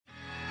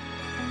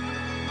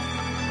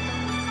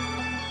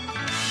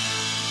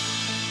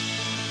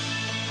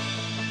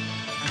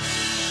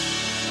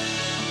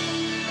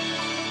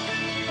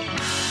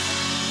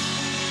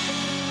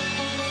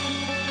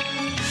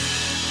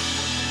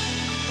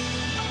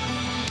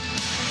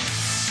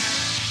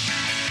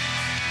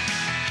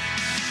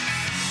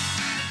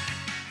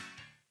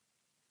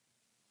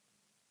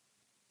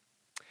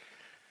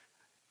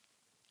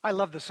I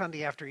love the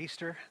Sunday after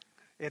Easter.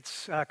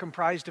 It's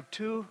comprised of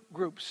two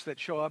groups that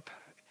show up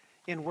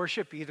in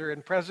worship, either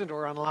in present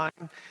or online.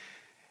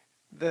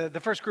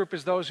 The first group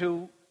is those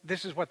who,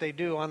 this is what they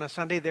do on a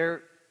Sunday,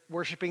 they're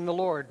worshiping the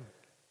Lord.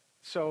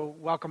 So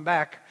welcome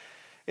back.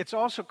 It's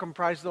also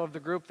comprised, though, of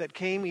the group that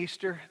came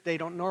Easter. They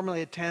don't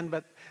normally attend,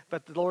 but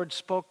the Lord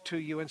spoke to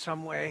you in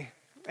some way,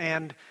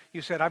 and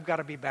you said, I've got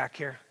to be back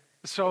here.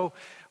 So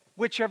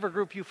whichever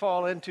group you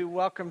fall into,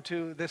 welcome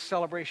to this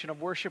celebration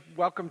of worship.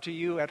 Welcome to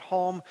you at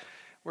home.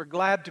 We're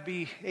glad to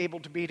be able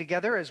to be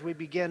together as we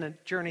begin a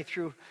journey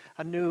through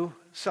a new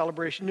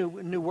celebration,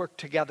 new work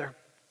together.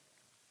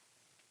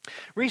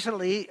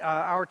 Recently,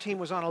 our team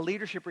was on a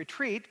leadership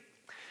retreat.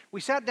 We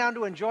sat down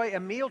to enjoy a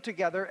meal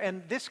together,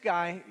 and this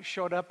guy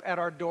showed up at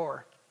our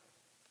door.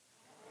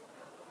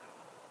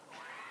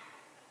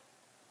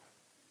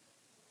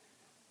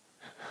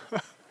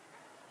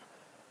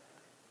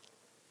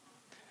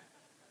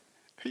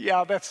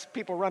 Yeah, that's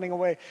people running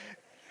away.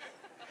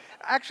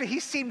 Actually, he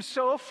seemed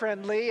so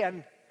friendly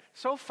and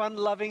so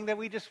fun-loving that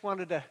we just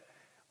wanted to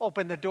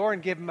open the door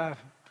and give him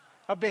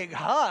a big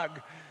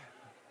hug.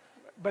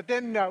 But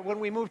then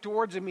when we moved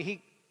towards him,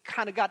 he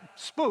kind of got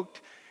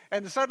spooked.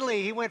 And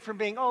suddenly he went from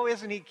being, oh,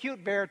 isn't he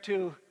cute, bear,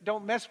 to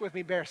don't mess with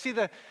me, bear. See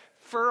the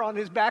fur on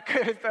his back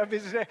of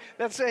his neck?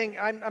 That's saying,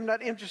 I'm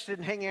not interested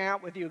in hanging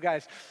out with you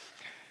guys.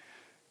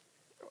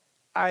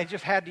 I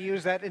just had to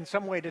use that in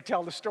some way to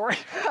tell the story.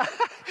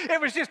 It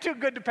was just too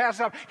good to pass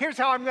up. Here's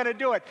how I'm going to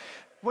do it.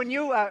 When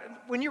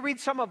you read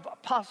some of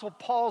Apostle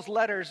Paul's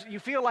letters, you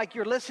feel like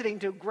you're listening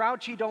to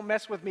grouchy, don't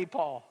mess with me,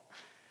 Paul.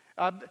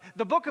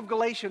 The book of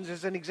Galatians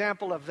is an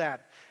example of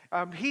that.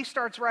 He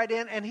starts right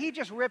in, and he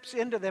just rips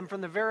into them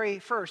from the very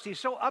first. He's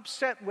so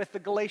upset with the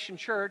Galatian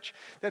church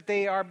that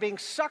they are being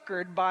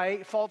suckered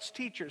by false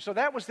teachers. So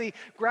that was the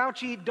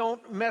grouchy,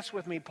 don't mess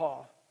with me,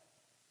 Paul.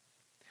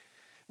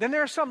 Then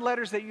there are some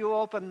letters that you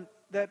open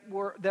that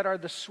are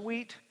the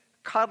sweet,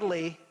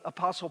 cuddly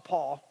Apostle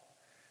Paul.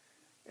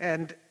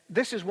 And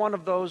this is one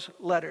of those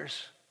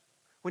letters.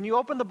 When you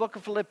open the book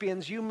of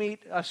Philippians, you meet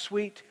a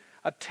sweet,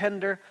 a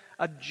tender,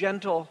 a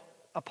gentle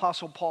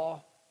Apostle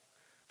Paul.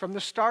 From the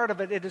start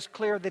of it, it is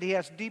clear that he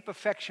has deep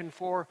affection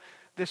for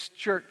this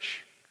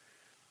church.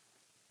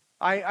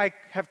 I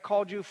have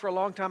called you for a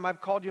long time.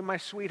 I've called you my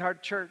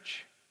sweetheart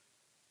church.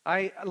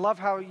 I love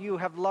how you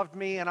have loved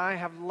me, and I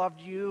have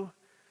loved you,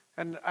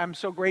 and I'm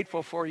so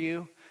grateful for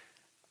you.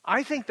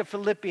 I think the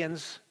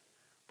Philippians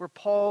were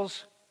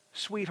Paul's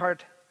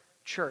sweetheart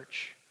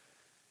church.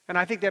 And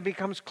I think that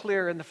becomes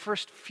clear in the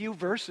first few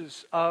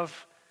verses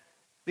of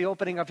the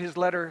opening of his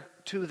letter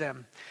to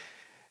them.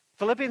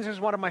 Philippians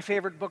is one of my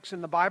favorite books in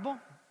the Bible,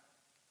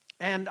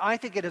 and I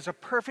think it is a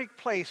perfect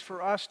place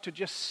for us to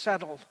just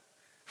settle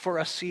for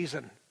a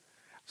season.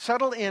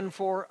 Settle in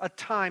for a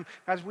time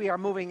as we are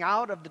moving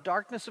out of the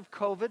darkness of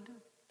COVID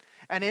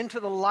and into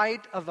the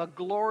light of a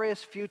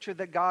glorious future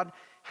that God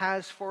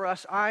has for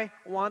us. I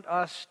want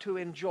us to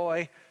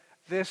enjoy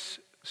this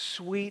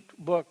sweet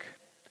book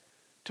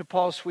to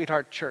Paul's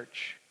sweetheart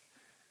church.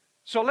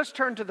 So let's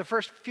turn to the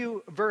first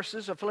few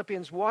verses of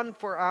Philippians 1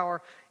 for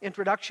our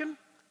introduction.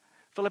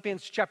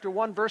 Philippians chapter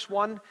 1, verse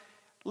 1.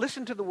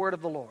 Listen to the word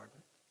of the Lord.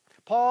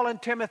 Paul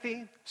and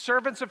Timothy,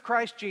 servants of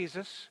Christ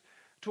Jesus,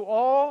 to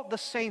all the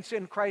saints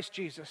in Christ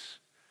Jesus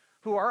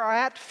who are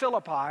at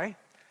Philippi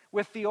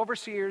with the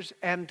overseers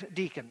and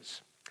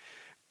deacons.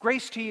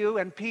 Grace to you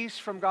and peace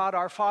from God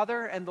our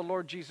Father and the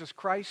Lord Jesus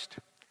Christ.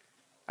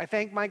 I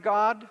thank my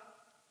God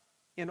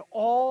in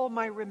all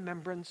my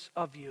remembrance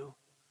of you,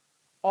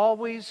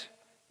 always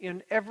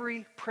in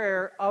every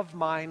prayer of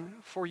mine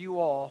for you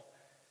all,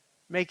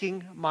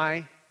 making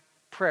my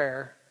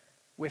prayer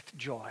with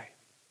joy.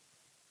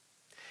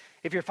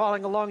 If you're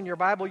following along in your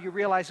Bible, you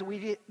realize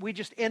that we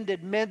just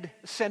ended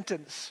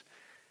mid-sentence.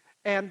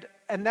 And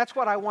that's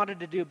what I wanted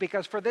to do,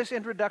 because for this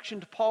introduction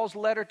to Paul's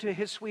letter to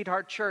his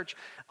sweetheart church,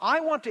 I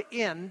want to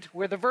end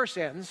where the verse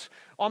ends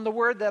on the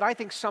word that I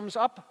think sums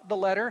up the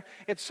letter.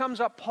 It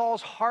sums up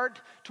Paul's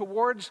heart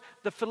towards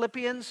the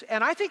Philippians,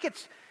 and I think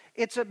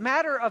it's a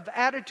matter of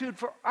attitude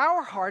for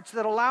our hearts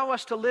that allow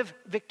us to live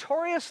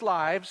victorious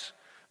lives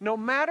no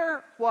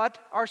matter what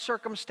our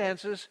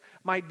circumstances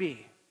might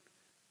be.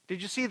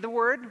 Did you see the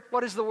word?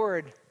 What is the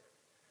word?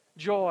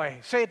 Joy.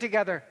 Say it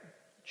together.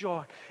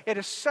 Joy. It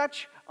is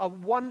such a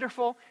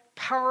wonderful,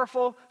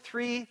 powerful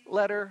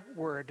three-letter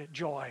word,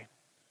 joy.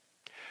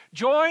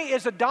 Joy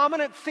is a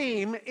dominant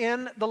theme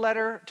in the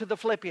letter to the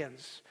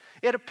Philippians.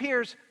 It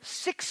appears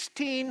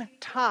 16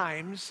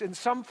 times in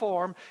some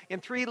form in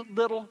 3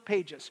 little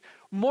pages,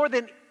 more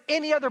than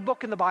any other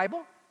book in the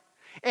Bible.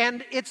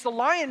 And it's the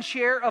lion's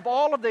share of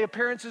all of the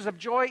appearances of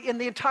joy in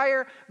the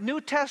entire New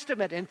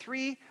Testament in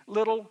 3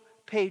 little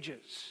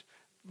pages.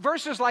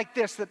 Verses like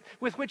this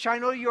with which I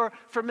know you're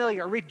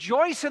familiar.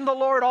 Rejoice in the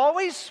Lord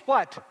always.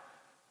 What?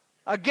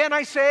 Again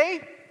I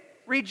say,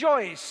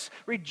 rejoice.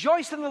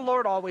 Rejoice in the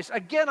Lord always.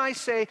 Again I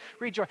say,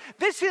 rejoice.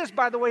 This is,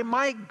 by the way,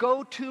 my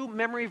go-to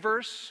memory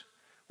verse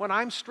when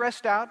I'm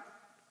stressed out.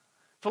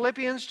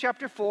 Philippians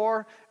chapter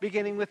 4,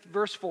 beginning with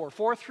verse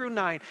 4 through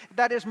 9.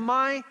 That is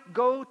my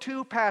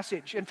go-to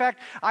passage. In fact,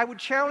 I would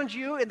challenge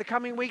you in the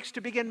coming weeks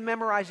to begin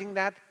memorizing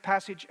that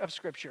passage of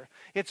Scripture.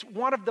 It's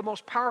one of the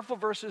most powerful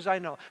verses I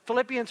know.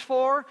 Philippians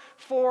 4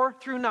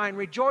 through 9.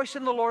 Rejoice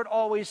in the Lord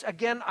always.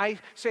 Again, I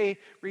say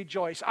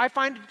rejoice. I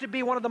find it to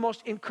be one of the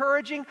most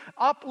encouraging,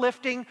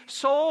 uplifting,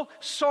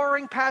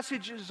 soul-soaring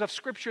passages of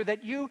Scripture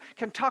that you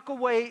can tuck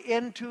away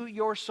into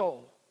your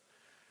soul.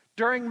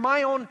 During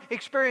my own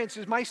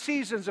experiences, my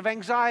seasons of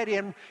anxiety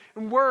and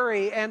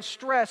worry and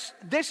stress,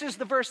 this is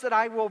the verse that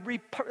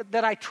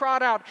I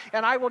trot out,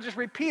 and I will just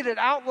repeat it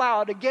out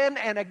loud again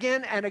and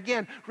again and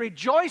again.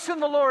 Rejoice in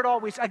the Lord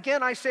always.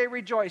 Again, I say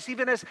rejoice,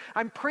 even as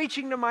I'm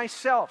preaching to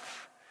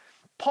myself.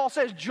 Paul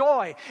says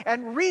joy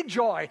and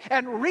rejoy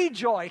and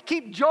rejoy.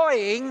 Keep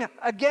joying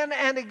again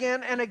and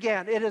again and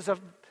again. It is a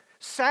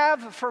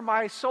salve for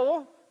my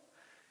soul,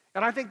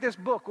 and I think this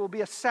book will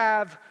be a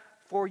salve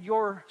for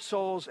your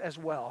souls as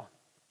well.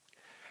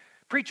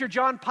 Preacher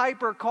John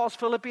Piper calls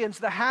Philippians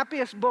the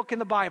happiest book in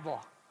the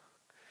Bible.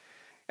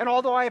 And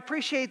although I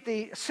appreciate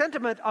the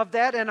sentiment of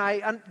that and I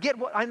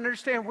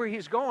understand where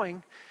he's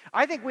going,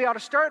 I think we ought to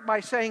start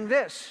by saying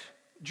this: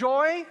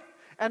 joy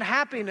and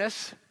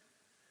happiness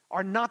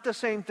are not the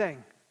same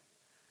thing.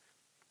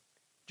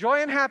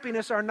 Joy and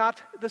happiness are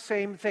not the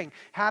same thing.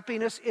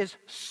 Happiness is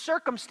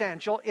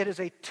circumstantial. It is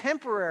a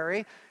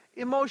temporary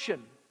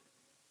emotion.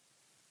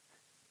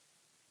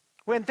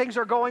 When things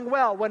are going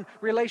well, when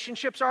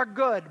relationships are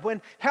good,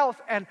 when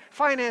health and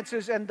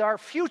finances and our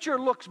future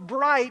looks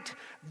bright,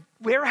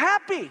 we're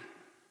happy.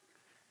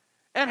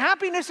 And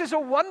happiness is a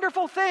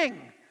wonderful thing.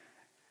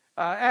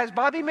 As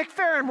Bobby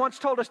McFerrin once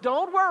told us,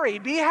 don't worry,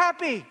 be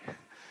happy.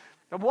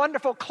 A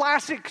wonderful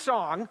classic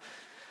song.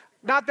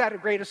 Not that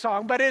great a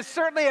song, but it's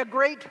certainly a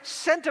great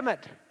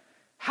sentiment.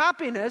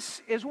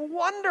 Happiness is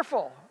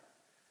wonderful.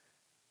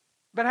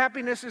 But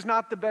happiness is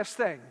not the best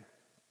thing.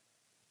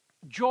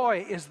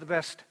 Joy is the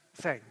best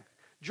thing.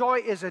 Joy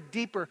is a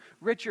deeper,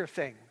 richer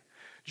thing.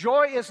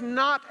 Joy is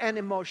not an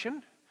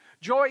emotion.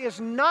 Joy is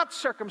not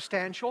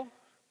circumstantial.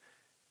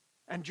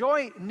 And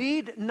joy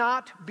need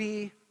not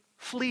be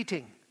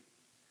fleeting.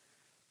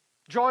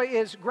 Joy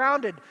is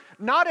grounded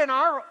not in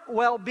our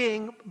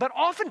well-being, but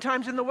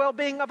oftentimes in the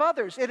well-being of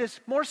others. It is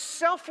more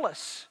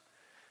selfless.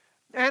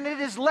 And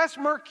it is less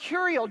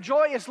mercurial.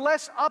 Joy is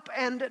less up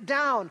and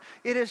down.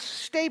 It is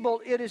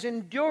stable. It is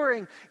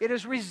enduring. It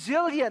is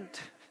resilient.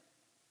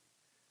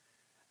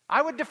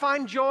 I would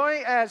define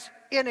joy as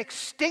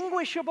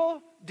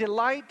inextinguishable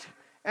delight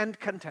and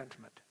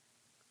contentment.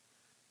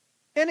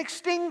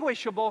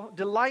 Inextinguishable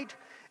delight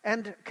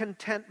and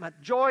contentment.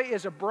 Joy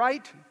is a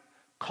bright,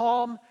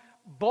 calm,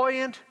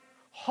 buoyant,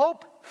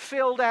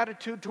 hope-filled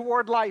attitude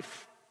toward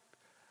life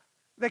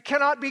that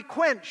cannot be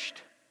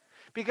quenched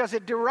because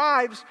it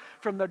derives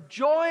from the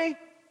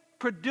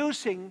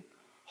joy-producing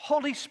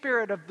Holy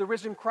Spirit of the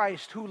risen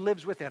Christ who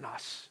lives within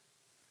us.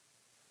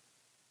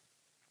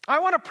 I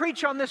want to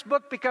preach on this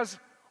book because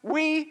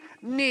we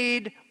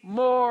need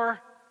more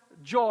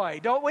joy,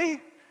 don't we?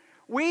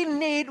 We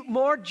need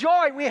more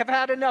joy. We have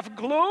had enough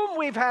gloom.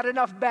 We've had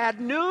enough bad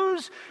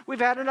news. We've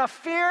had enough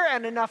fear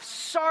and enough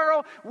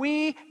sorrow.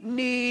 We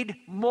need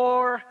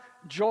more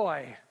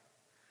joy.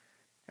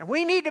 And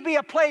we need to be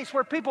a place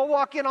where people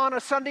walk in on a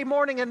Sunday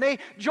morning and they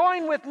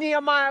join with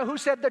Nehemiah, who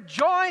said, "The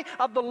joy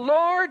of the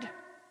Lord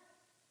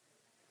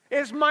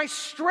is my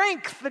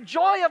strength. The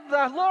joy of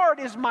the Lord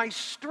is my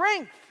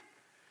strength."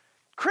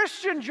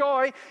 Christian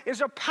joy is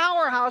a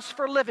powerhouse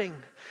for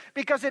living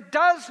because it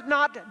does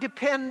not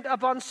depend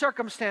upon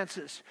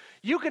circumstances.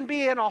 You can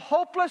be in a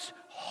hopeless,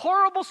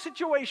 horrible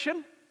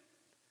situation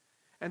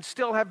and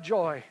still have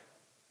joy.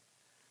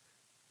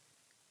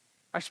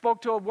 I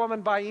spoke to a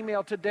woman by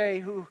email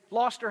today who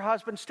lost her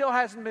husband, still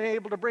hasn't been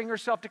able to bring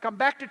herself to come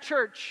back to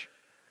church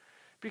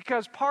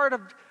because part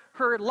of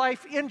her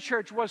life in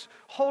church was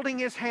holding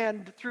his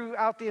hand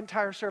throughout the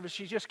entire service.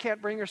 She just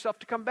can't bring herself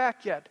to come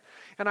back yet.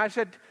 And I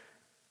said,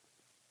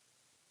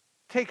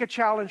 take a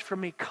challenge from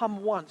me.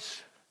 Come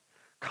once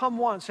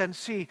and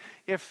see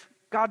if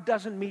God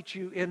doesn't meet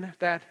you in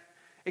that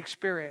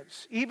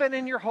experience. Even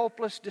in your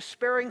hopeless,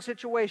 despairing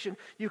situation,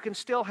 you can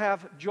still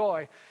have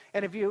joy.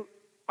 And if you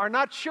are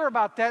not sure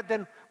about that,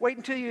 then wait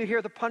until you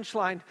hear the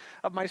punchline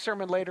of my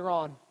sermon later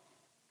on.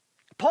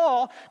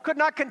 Paul could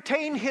not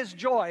contain his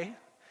joy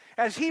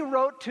as he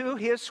wrote to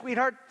his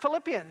sweetheart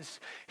Philippians.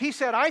 He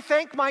said, "I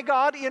thank my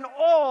God in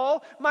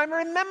all my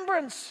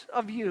remembrance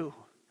of you."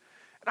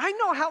 And I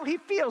know how he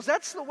feels.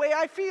 That's the way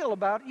I feel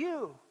about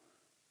you.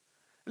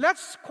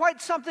 That's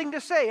quite something to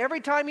say. Every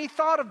time he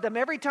thought of them,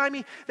 every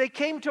time they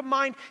came to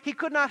mind, he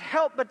could not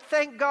help but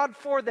thank God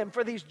for them,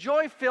 for these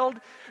joy-filled,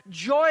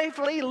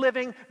 joyfully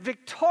living,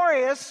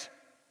 victorious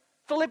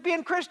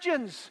Philippian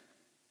Christians.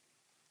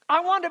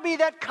 I want to be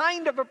that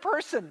kind of a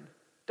person,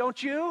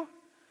 don't you?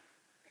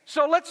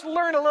 So let's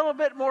learn a little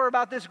bit more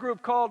about this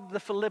group called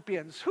the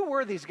Philippians. Who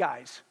were these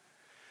guys?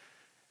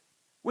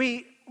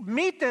 We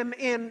meet them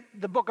in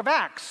the book of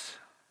Acts,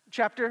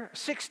 chapter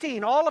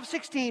 16. All of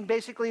 16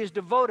 basically is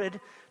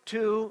devoted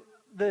to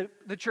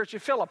the church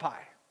of Philippi.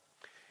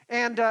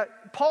 And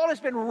Paul has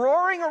been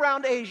roaring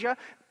around Asia,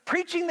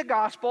 preaching the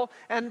gospel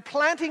and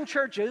planting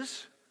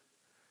churches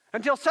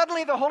until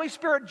suddenly the Holy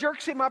Spirit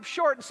jerks him up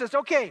short and says,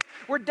 okay,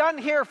 we're done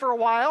here for a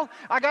while.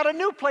 I got a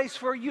new place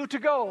for you to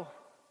go.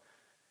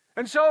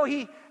 And so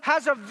he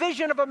has a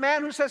vision of a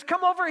man who says,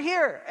 come over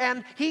here.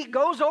 And he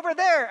goes over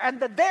there. And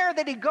the there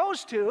that he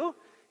goes to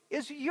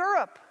is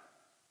Europe.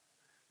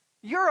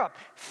 Europe.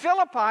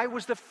 Philippi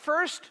was the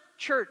first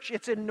church.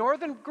 It's in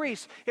northern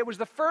Greece. It was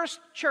the first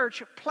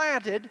church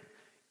planted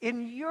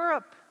in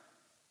Europe.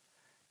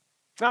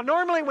 Now,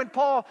 normally when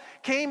Paul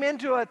came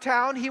into a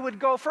town, he would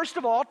go, first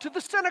of all, to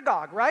the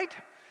synagogue, right?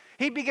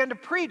 He began to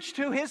preach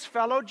to his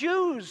fellow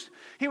Jews.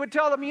 He would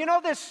tell them, you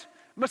know this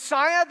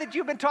Messiah that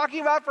you've been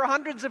talking about for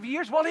hundreds of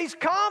years? Well, he's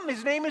come.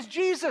 His name is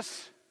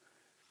Jesus.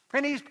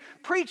 And he's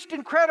preached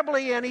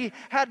incredibly, and he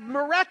had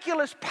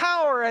miraculous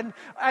power, and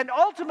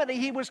ultimately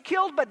he was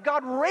killed, but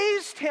God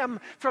raised him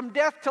from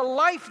death to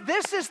life.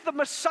 This is the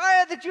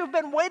Messiah that you've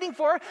been waiting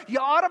for. You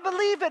ought to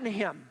believe in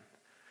him.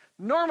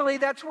 Normally,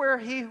 that's where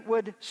he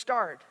would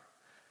start.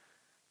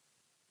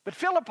 But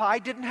Philippi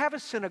didn't have a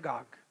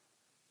synagogue.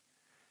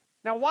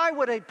 Now, why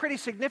would a pretty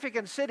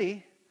significant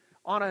city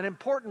on an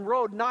important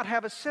road not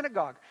have a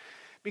synagogue?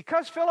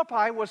 Because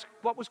Philippi was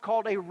what was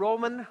called a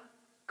Roman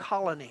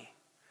colony.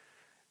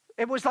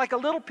 It was like a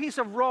little piece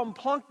of Rome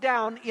plunked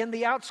down in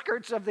the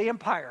outskirts of the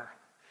empire.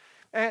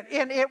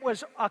 And it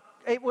was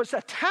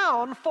a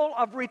town full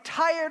of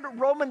retired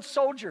Roman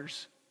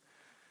soldiers.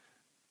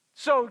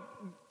 So,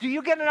 do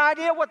you get an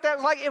idea what that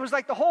was like? It was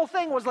like the whole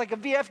thing was like a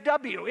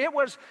VFW. It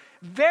was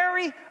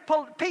very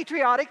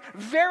patriotic,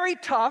 very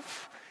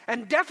tough,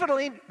 and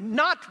definitely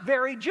not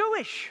very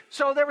Jewish.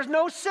 So there was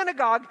no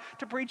synagogue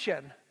to preach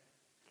in.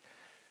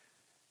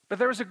 But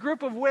there was a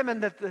group of women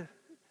that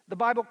the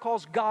Bible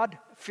calls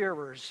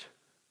God-fearers.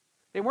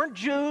 They weren't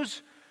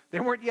Jews,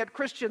 they weren't yet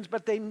Christians,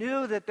 but they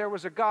knew that there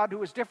was a God who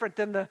was different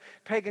than the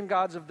pagan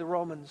gods of the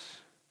Romans.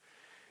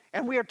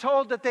 And we are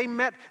told that they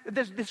met,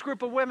 this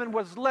group of women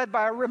was led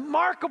by a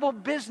remarkable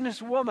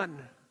businesswoman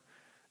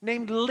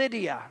named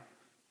Lydia.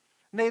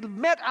 And they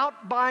met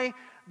out by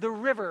the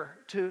river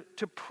to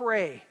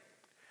pray.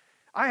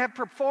 I have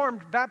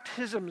performed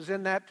baptisms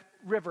in that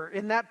river,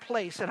 in that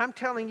place, and I'm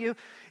telling you,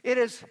 it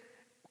is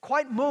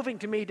quite moving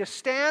to me to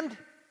stand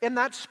in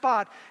that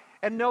spot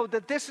and know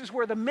that this is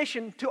where the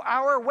mission to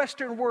our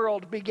Western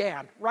world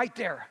began, right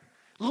there,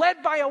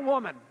 led by a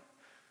woman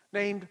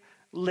named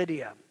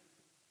Lydia.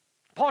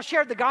 Paul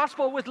shared the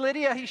gospel with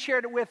Lydia. He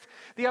shared it with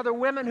the other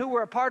women who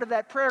were a part of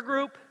that prayer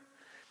group.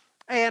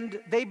 And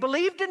they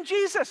believed in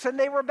Jesus, and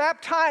they were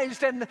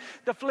baptized, and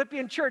the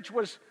Philippian church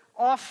was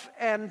off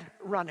and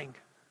running.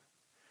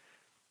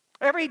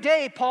 Every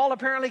day, Paul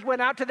apparently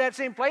went out to that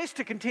same place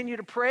to continue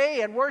to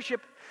pray and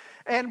worship.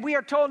 And we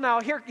are told now,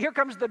 here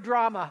comes the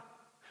drama.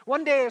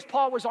 One day, as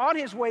Paul was on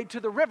his way to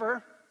the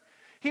river,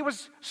 he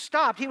was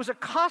stopped. He was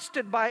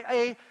accosted by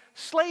a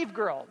slave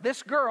girl.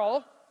 This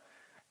girl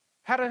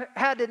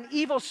had an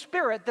evil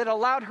spirit that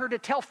allowed her to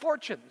tell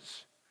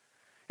fortunes.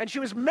 And she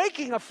was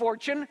making a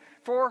fortune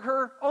for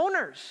her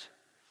owners.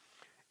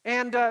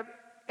 And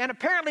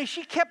apparently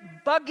she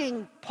kept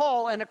bugging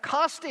Paul and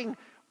accosting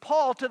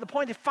Paul to the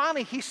point that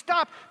finally he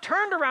stopped,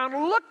 turned around,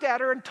 looked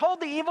at her, and told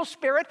the evil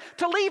spirit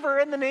to leave her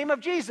in the name of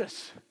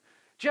Jesus,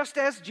 just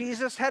as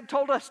Jesus had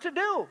told us to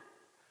do.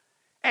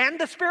 And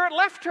the spirit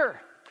left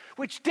her,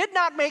 which did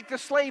not make the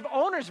slave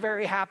owners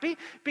very happy,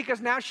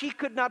 because now she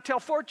could not tell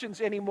fortunes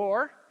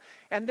anymore,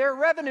 and their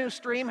revenue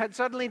stream had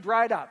suddenly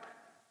dried up.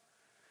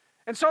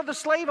 And so the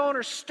slave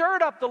owners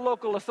stirred up the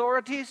local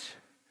authorities,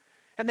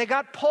 and they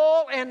got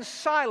Paul and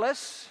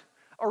Silas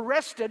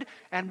arrested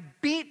and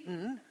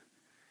beaten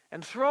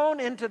and thrown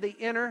into the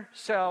inner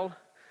cell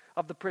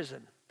of the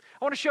prison.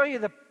 I want to show you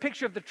the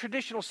picture of the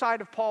traditional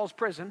side of Paul's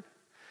prison.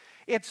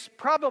 It's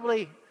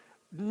probably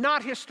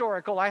not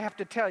historical, I have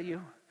to tell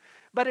you,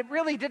 but it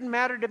really didn't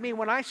matter to me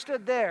when I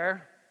stood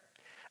there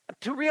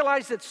to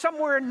realize that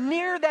somewhere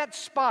near that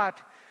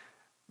spot,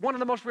 one of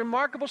the most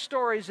remarkable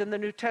stories in the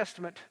New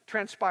Testament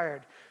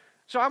transpired.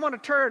 So I want to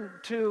turn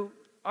to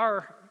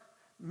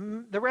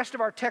the rest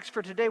of our text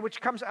for today, which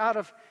comes out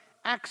of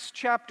Acts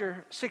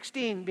chapter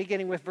 16,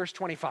 beginning with verse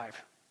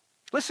 25.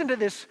 Listen to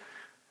this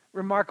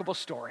remarkable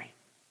story.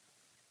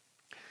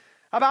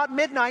 About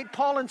midnight,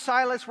 Paul and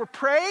Silas were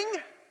praying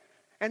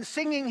and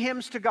singing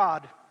hymns to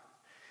God,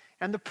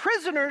 and the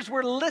prisoners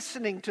were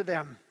listening to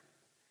them.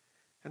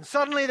 And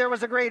suddenly there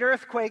was a great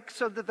earthquake,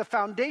 so that the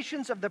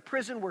foundations of the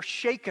prison were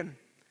shaken.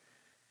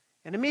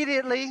 And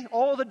immediately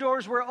all the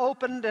doors were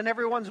opened and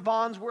everyone's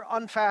bonds were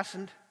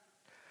unfastened.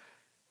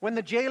 When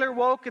the jailer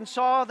woke and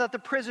saw that the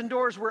prison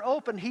doors were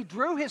open, he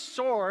drew his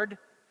sword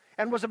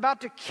and was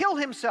about to kill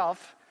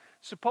himself,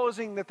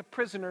 supposing that the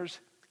prisoners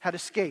had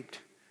escaped.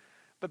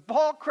 But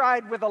Paul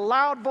cried with a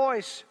loud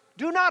voice,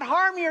 "Do not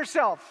harm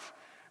yourself,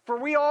 for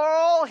we are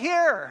all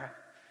here."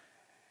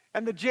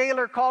 And the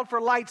jailer called for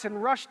lights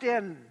and rushed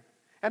in.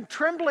 And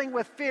trembling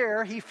with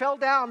fear, he fell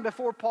down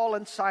before Paul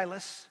and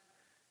Silas.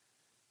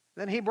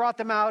 Then he brought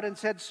them out and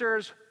said,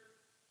 "Sirs,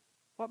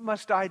 What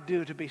must I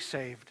do to be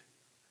saved?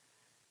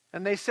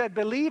 And they said,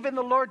 believe in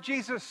the Lord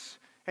Jesus,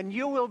 and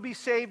you will be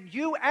saved,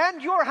 you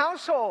and your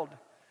household.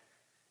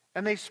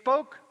 And they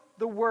spoke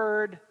the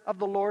word of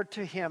the Lord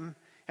to him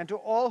and to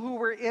all who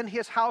were in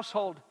his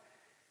household.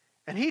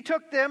 And he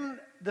took them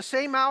the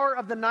same hour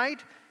of the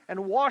night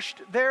and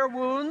washed their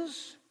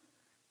wounds.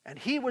 And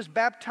he was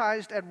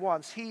baptized at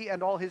once, he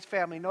and all his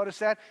family. Notice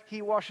that?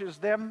 He washes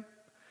them,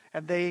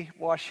 and they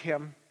wash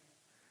him.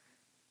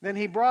 Then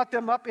he brought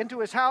them up into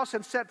his house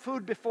and set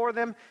food before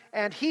them,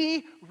 and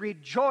he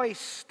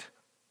rejoiced,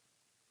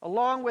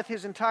 along with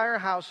his entire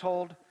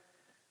household,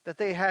 that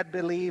they had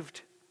believed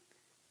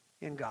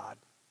in God.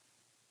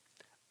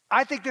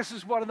 I think this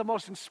is one of the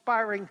most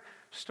inspiring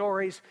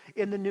stories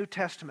in the New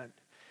Testament.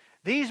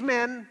 These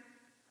men,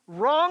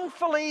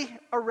 wrongfully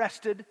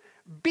arrested,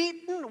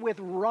 beaten with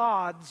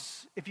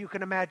rods, if you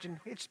can imagine.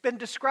 It's been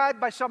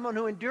described by someone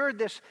who endured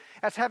this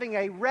as having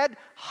a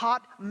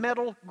red-hot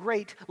metal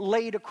grate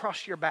laid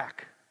across your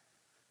back.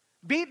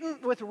 Beaten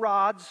with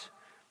rods.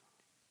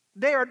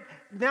 They are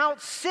now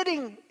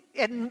sitting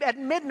at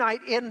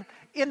midnight in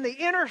the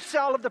inner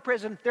cell of the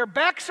prison. Their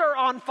backs are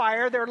on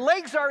fire. Their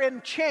legs are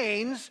in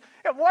chains.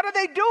 And what are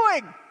they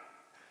doing?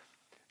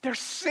 They're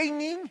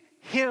singing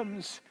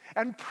hymns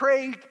and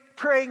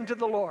praying to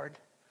the Lord.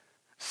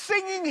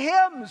 Singing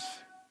hymns.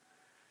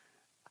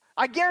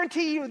 I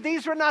guarantee you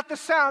these were not the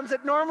sounds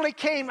that normally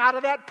came out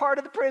of that part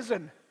of the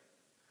prison.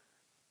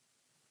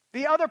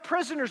 The other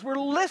prisoners were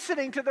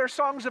listening to their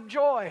songs of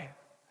joy.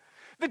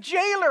 The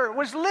jailer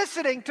was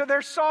listening to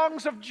their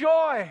songs of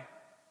joy.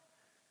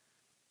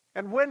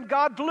 And when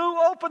God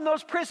blew open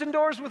those prison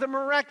doors with a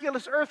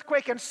miraculous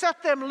earthquake and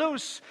set them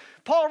loose,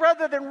 Paul,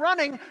 rather than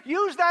running,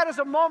 used that as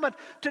a moment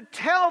to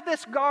tell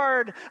this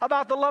guard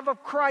about the love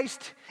of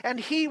Christ, and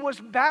he was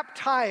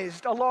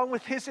baptized along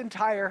with his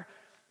entire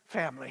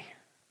family.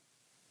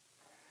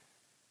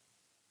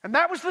 And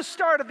that was the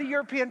start of the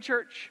European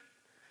church.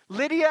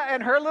 Lydia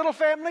and her little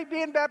family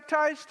being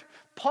baptized,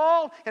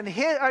 Paul and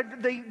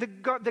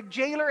the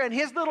jailer and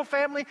his little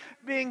family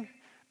being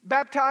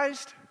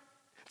baptized.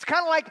 It's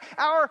kind of like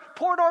our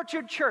Port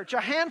Orchard Church, a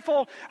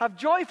handful of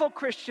joyful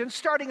Christians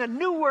starting a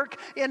new work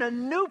in a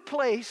new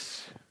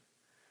place.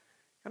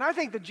 And I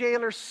think the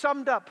jailer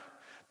summed up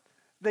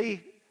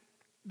the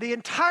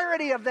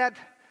entirety of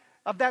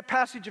that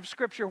passage of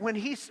Scripture when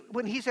he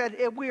said,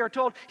 we are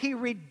told, he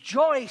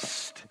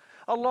rejoiced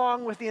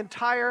along with the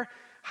entire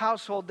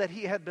household that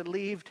he had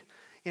believed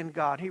in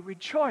God. He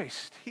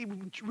rejoiced. He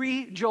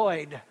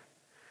rejoiced.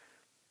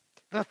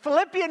 The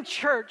Philippian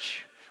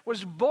church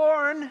was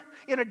born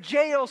in a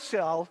jail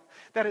cell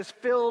that is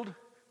filled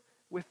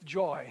with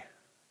joy.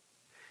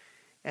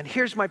 And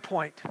here's my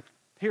point.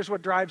 Here's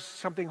what drives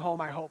something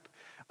home, I hope.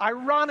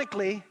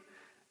 Ironically,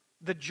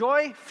 the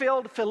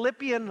joy-filled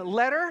Philippian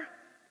letter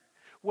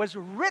was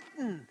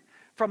written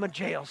from a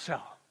jail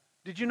cell.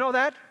 Did you know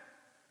that?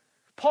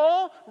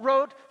 Paul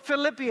wrote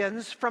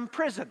Philippians from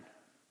prison.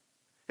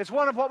 It's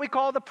one of what we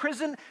call the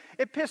prison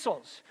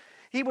epistles.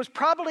 He was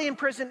probably in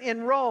prison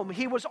in Rome.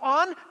 He was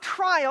on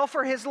trial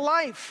for his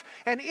life.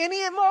 And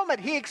any moment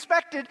he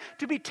expected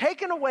to be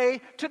taken away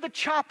to the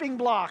chopping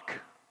block.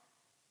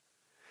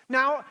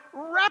 Now,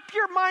 wrap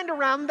your mind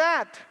around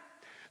that.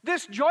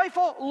 This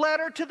joyful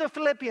letter to the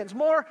Philippians,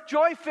 more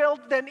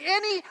joy-filled than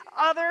any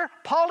other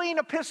Pauline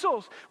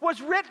epistles, was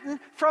written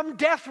from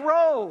death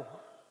row.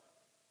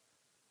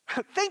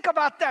 Think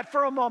about that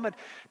for a moment.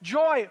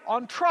 Joy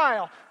on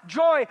trial,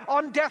 joy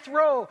on death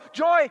row,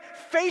 joy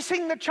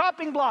facing the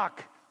chopping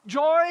block,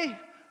 joy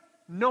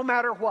no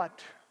matter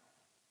what.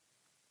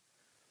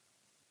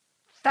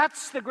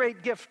 That's the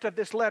great gift of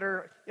this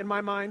letter in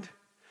my mind.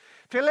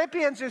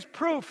 Philippians is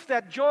proof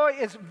that joy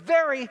is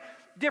very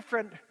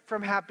different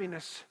from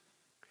happiness.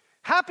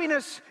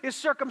 Happiness is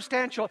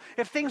circumstantial.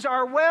 If things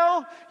are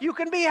well, you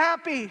can be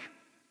happy.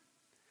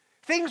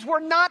 Things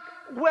were not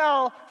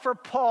well for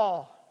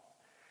Paul.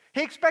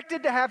 He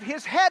expected to have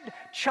his head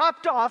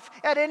chopped off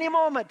at any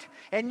moment,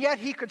 and yet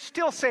he could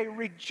still say,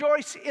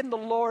 rejoice in the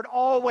Lord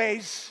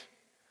always.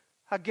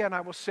 Again,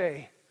 I will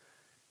say,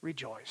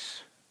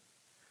 rejoice.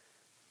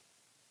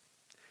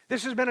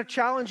 This has been a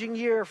challenging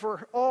year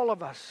for all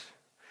of us.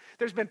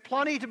 There's been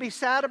plenty to be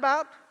sad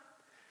about.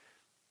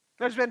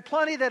 There's been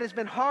plenty that has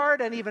been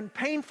hard and even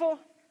painful.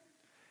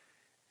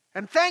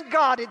 And thank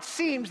God it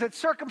seems that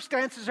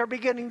circumstances are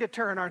beginning to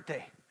turn, aren't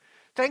they?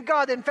 Thank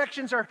God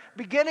infections are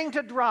beginning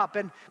to drop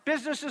and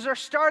businesses are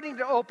starting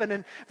to open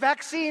and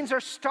vaccines are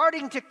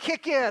starting to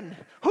kick in.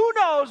 Who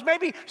knows,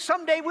 maybe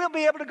someday we'll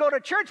be able to go to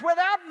church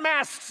without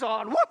masks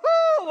on.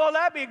 Woohoo! Well,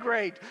 that'd be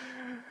great.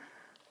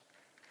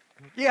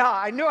 Yeah,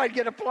 I knew I'd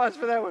get applause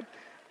for that one.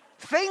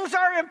 Things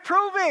are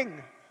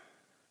improving.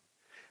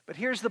 But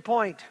here's the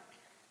point.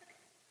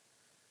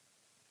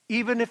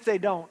 Even if they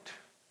don't,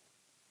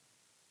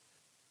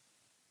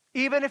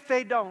 even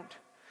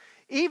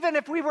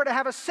if we were to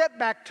have a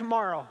setback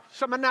tomorrow,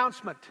 some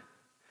announcement,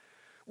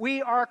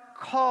 we are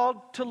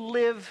called to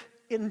live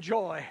in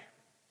joy.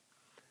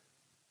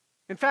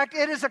 In fact,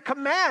 it is a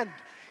command.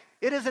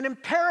 It is an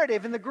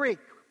imperative in the Greek.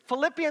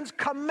 Philippians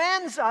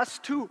commands us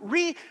to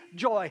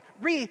rejoice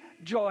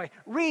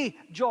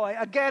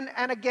again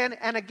and again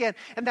and again.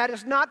 And that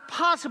is not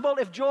possible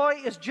if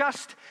joy is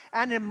just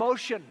an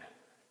emotion.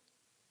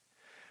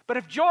 But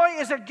if joy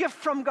is a gift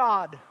from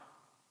God,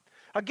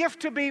 a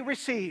gift to be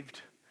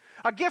received,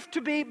 a gift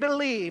to be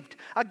believed,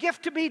 a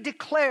gift to be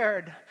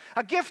declared,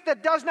 a gift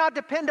that does not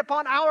depend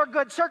upon our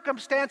good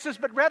circumstances,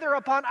 but rather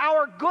upon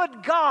our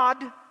good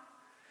God,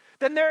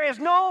 then there is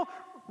no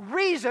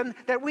reason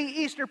that we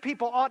Easter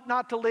people ought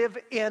not to live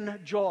in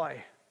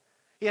joy,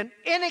 in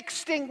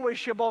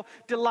inextinguishable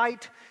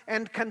delight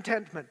and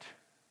contentment.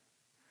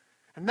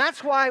 And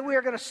that's why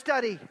we're going to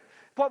study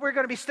what we're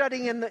going to be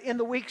studying in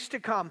the weeks to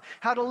come,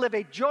 how to live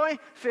a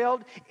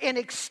joy-filled,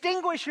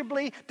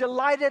 inextinguishably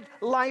delighted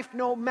life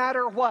no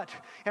matter what.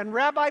 And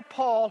Rabbi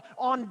Paul,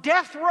 on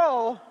death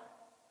row,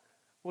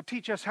 will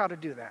teach us how to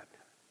do that.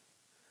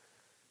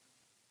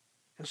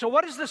 And so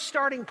what is the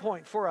starting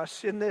point for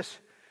us in this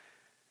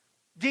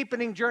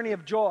deepening journey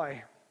of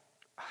joy?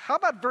 How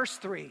about verse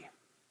 3?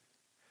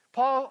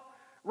 Paul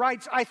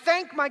writes, I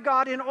thank my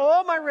God in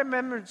all my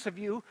remembrance of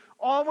you,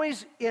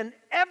 always in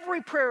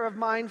every prayer of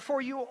mine for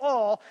you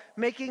all,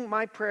 making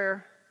my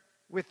prayer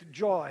with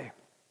joy.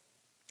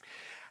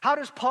 How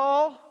does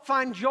Paul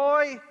find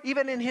joy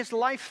even in his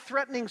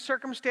life-threatening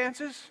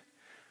circumstances?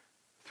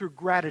 Through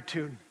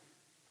gratitude.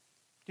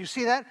 Do you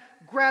see that?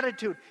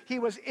 Gratitude. He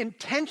was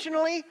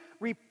intentionally,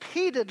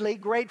 repeatedly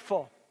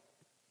grateful.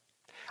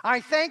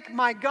 I thank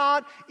my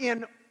God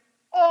in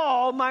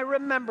all my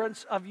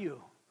remembrance of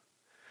you.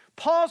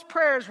 Paul's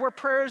prayers were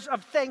prayers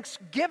of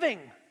thanksgiving.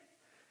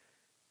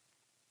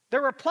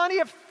 There were plenty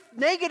of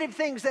negative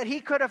things that he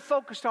could have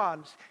focused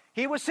on.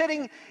 He was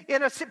sitting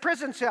in a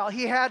prison cell.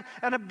 He had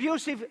an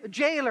abusive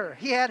jailer.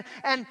 He had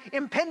an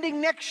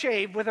impending neck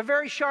shave with a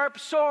very sharp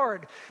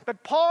sword.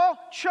 But Paul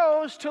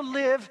chose to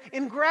live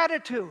in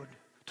gratitude,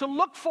 to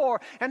look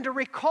for and to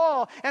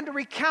recall and to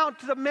recount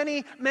the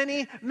many,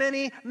 many,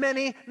 many,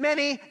 many,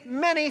 many,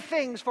 many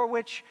things for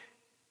which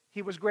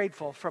he was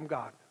grateful from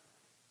God.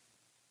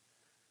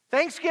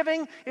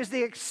 Thanksgiving is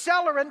the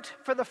accelerant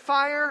for the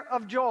fire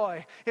of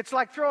joy. It's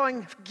like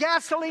throwing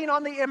gasoline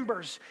on the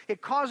embers. It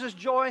causes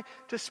joy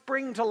to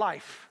spring to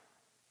life.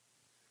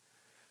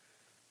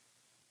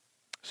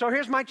 So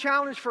here's my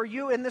challenge for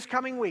you in this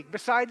coming week,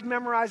 besides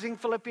memorizing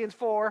Philippians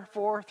 4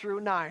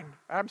 through 9.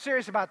 I'm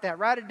serious about that.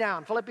 Write it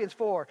down, Philippians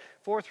 4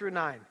 through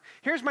 9.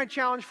 Here's my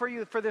challenge for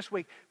you for this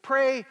week.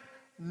 Pray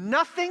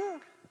nothing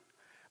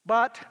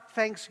but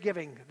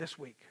thanksgiving this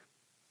week.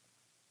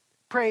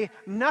 Pray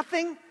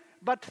nothing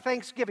but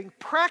thanksgiving.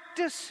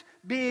 Practice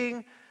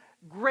being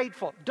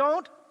grateful.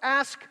 Don't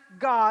ask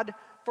God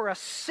for a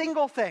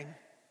single thing.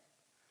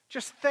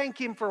 Just thank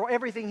Him for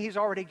everything He's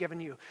already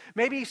given you.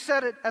 Maybe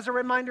set it as a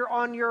reminder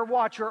on your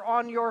watch or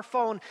on your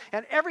phone.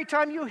 And every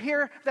time you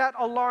hear that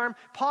alarm,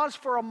 pause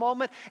for a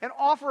moment and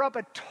offer up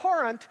a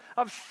torrent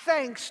of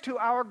thanks to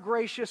our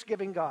gracious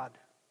giving God.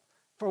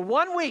 For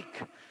 1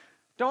 week,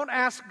 don't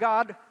ask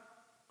God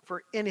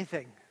for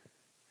anything.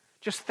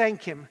 Just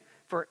thank Him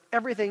for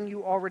everything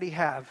you already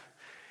have.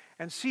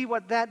 And see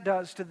what that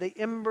does to the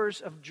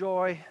embers of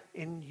joy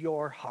in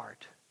your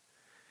heart.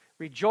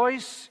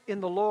 Rejoice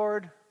in the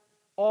Lord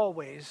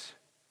always.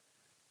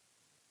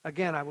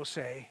 Again, I will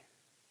say,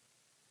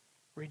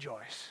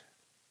 rejoice.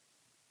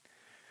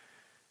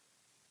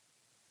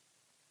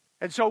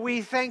 And so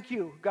we thank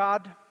you,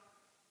 God.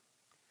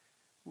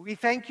 We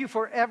thank you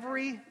for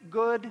every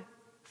good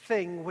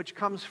thing which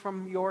comes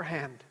from your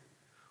hand.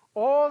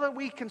 All that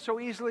we can so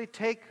easily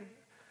take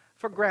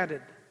for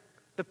granted.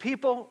 The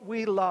people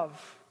we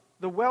love.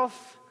 The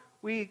wealth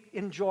we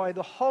enjoy,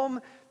 the home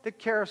that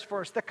cares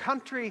for us, the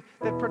country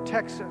that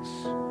protects us,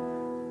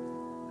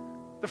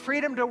 the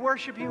freedom to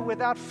worship you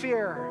without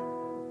fear,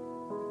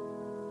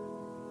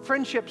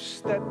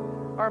 friendships that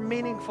are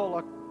meaningful,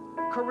 a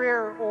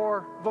career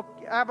or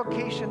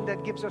avocation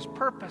that gives us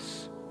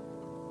purpose,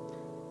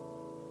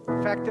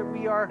 the fact that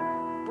we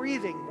are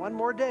breathing one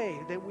more day,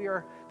 that we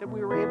were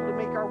able to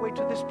make our way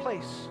to this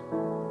place.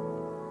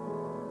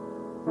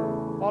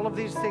 All of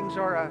these things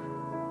are a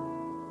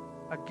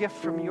gift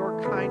from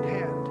your kind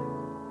hand.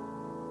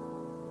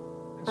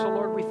 And so,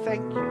 Lord, we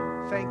thank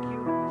you, thank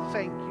you,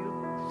 thank you,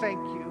 thank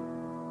you,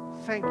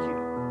 thank you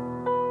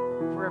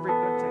for every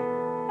good thing.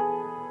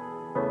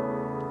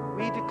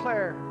 We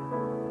declare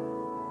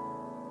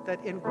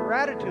that in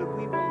gratitude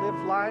we will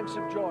live lives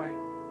of joy.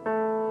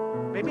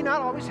 Maybe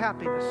not always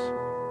happiness,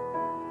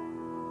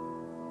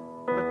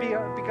 but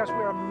because we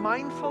are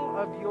mindful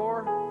of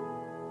your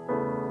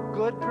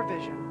good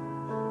provision,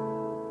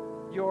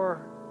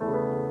 your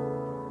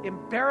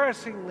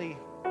embarrassingly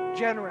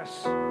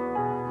generous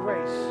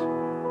grace.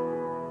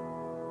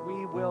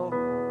 We will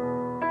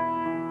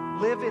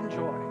live in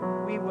joy.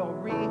 We will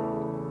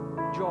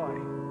rejoy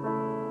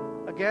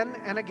again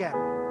and again.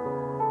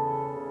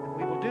 And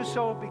we will do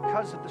so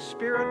because of the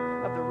Spirit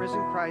of the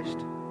risen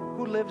Christ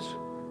who lives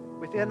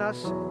within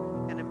us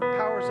and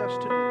empowers us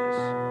to do this.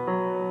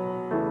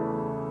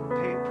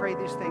 Pray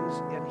these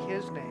things in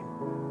His name.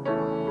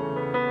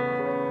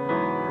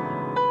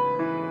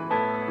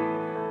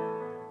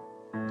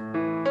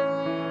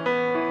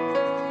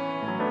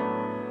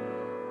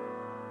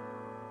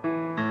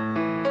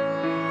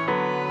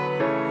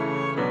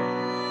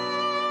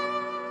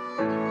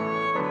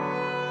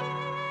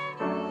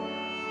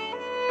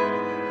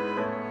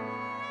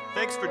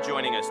 Thanks for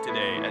joining us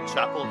today at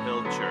Chapel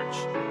Hill Church.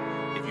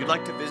 If you'd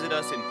like to visit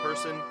us in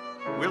person,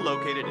 we're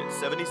located at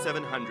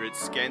 7700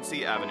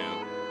 Scansey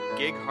Avenue,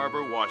 Gig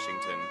Harbor,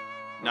 Washington,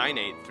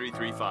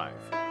 98335.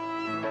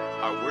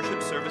 Our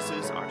worship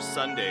services are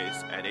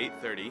Sundays at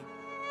 8:30,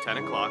 10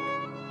 o'clock,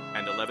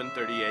 and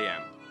 11:30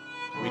 a.m.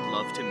 We'd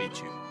love to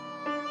meet you.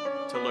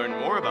 To learn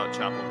more about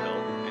Chapel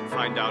Hill and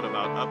find out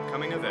about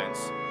upcoming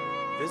events,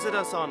 visit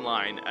us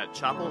online at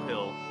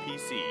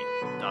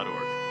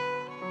chapelhillpc.org.